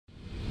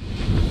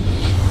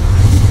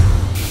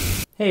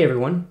Hey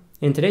everyone,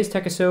 in today's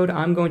Techisode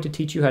I'm going to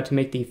teach you how to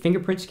make the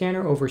fingerprint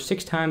scanner over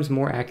 6 times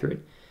more accurate.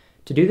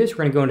 To do this we're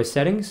going to go into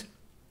settings.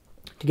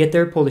 To get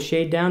there, pull the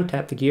shade down,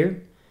 tap the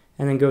gear,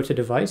 and then go to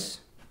device,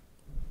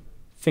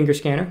 finger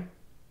scanner,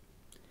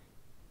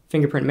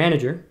 fingerprint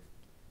manager.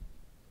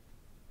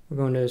 We're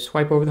going to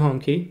swipe over the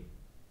home key.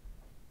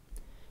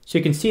 So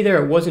you can see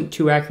there it wasn't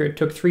too accurate, it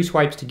took 3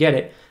 swipes to get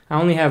it. I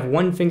only have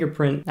 1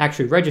 fingerprint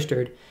actually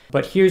registered,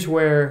 but here's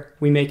where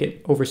we make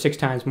it over 6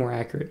 times more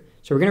accurate.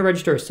 So we're going to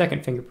register a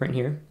second fingerprint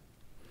here,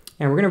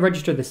 and we're going to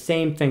register the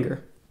same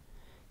finger.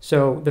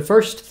 So the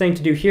first thing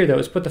to do here though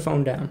is put the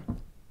phone down,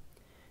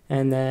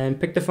 and then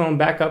pick the phone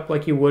back up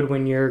like you would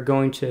when you're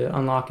going to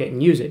unlock it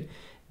and use it.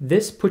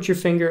 This puts your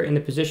finger in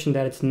the position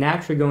that it's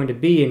naturally going to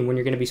be in when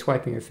you're going to be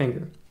swiping your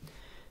finger.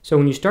 So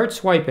when you start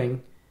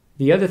swiping,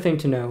 the other thing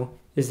to know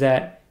is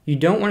that you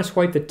don't want to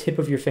swipe the tip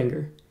of your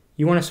finger.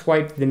 You want to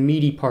swipe the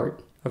meaty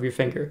part of your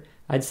finger.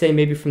 I'd say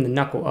maybe from the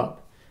knuckle up.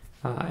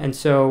 And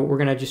so we're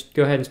going to just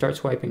go ahead and start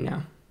swiping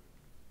now.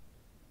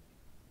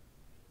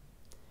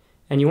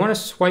 And you want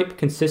to swipe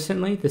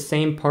consistently the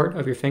same part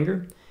of your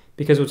finger,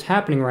 because what's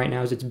happening right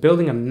now is it's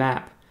building a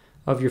map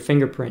of your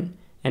fingerprint.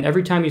 And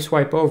every time you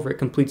swipe over, it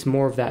completes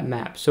more of that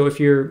map. So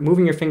if you're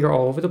moving your finger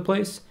all over the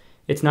place,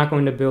 it's not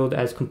going to build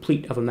as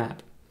complete of a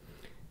map.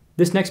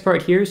 This next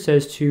part here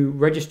says to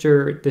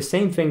register the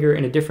same finger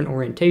in a different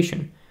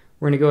orientation.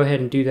 We're going to go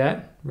ahead and do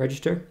that,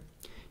 register.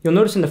 You'll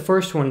notice in the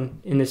first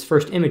one, in this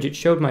first image, it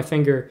showed my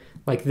finger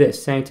like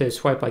this, saying to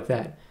swipe like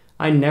that.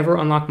 I never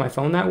unlock my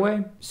phone that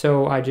way,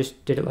 so I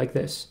just did it like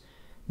this.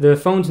 The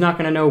phone's not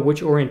going to know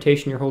which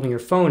orientation you're holding your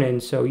phone in,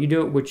 so you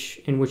do it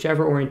in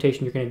whichever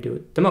orientation you're going to do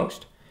it the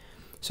most.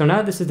 So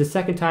now this is the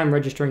second time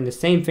registering the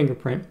same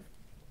fingerprint.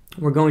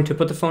 We're going to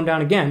put the phone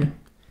down again,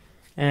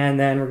 and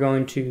then we're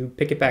going to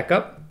pick it back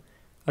up.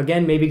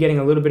 Again, maybe getting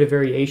a little bit of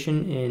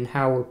variation in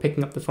how we're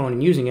picking up the phone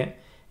and using it,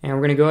 and we're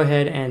going to go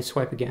ahead and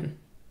swipe again.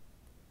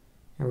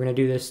 And we're going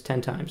to do this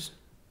 10 times.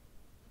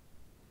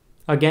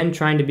 Again,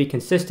 trying to be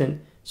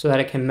consistent so that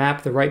it can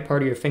map the right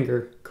part of your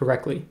finger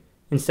correctly,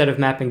 instead of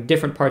mapping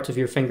different parts of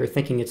your finger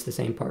thinking it's the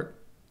same part.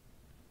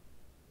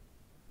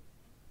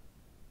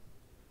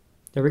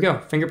 There we go,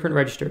 fingerprint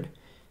registered.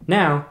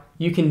 Now,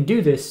 you can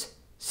do this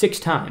 6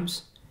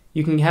 times.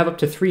 You can have up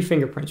to 3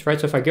 fingerprints,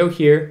 right? So if I go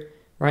here,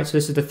 right, so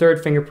this is the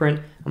 3rd fingerprint,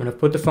 I'm going to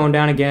put the phone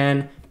down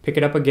again, pick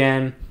it up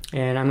again,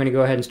 and I'm going to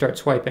go ahead and start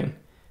swiping.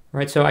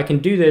 Right, so I can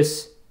do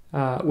this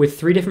with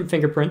 3 different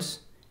fingerprints,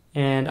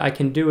 and I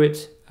can do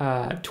it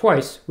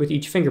twice with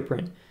each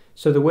fingerprint.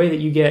 So the way that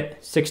you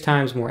get 6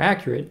 times more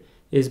accurate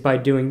is by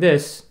doing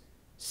this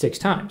 6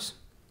 times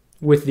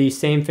with the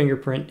same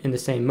fingerprint in the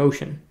same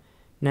motion.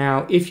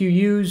 Now, if you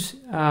use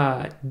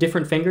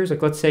different fingers,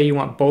 like let's say you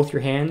want both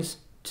your hands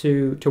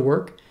to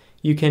work,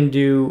 you can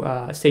do,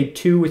 say,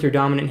 2 with your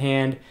dominant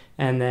hand,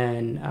 and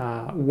then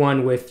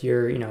 1 with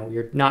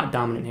your not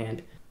dominant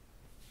hand.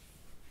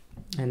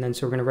 And then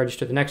so we're going to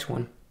register the next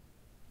one.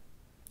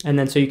 And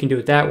then so you can do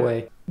it that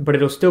way, but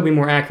it'll still be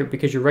more accurate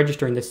because you're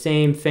registering the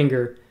same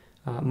finger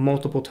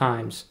multiple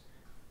times.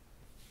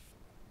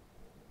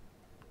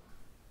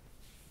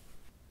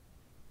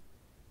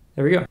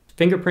 There we go,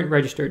 fingerprint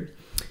registered.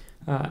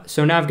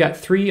 So now I've got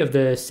 3 of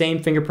the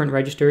same fingerprint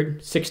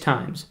registered 6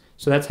 times.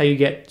 So that's how you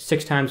get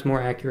 6 times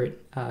more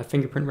accurate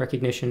fingerprint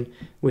recognition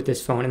with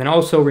this phone. And then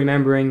also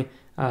remembering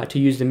to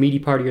use the meaty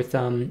part of your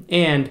thumb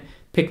and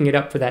picking it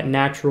up for that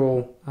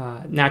natural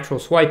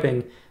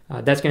swiping.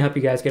 That's going to help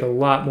you guys get a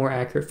lot more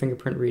accurate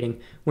fingerprint reading.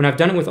 When I've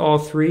done it with all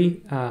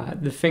 3,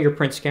 the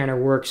fingerprint scanner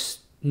works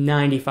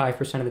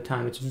 95% of the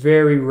time. It's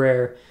very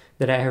rare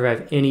that I ever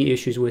have any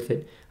issues with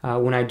it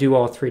when I do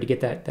all 3 to get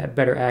that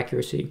better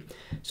accuracy.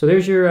 So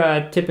there's your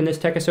tip in this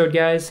Techisode,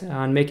 guys,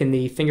 on making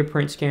the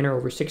fingerprint scanner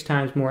over 6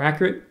 times more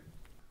accurate.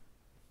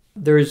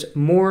 There's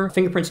more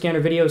fingerprint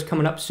scanner videos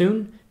coming up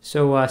soon,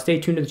 so stay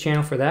tuned to the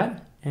channel for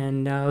that,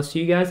 and I'll see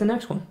you guys in the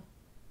next one.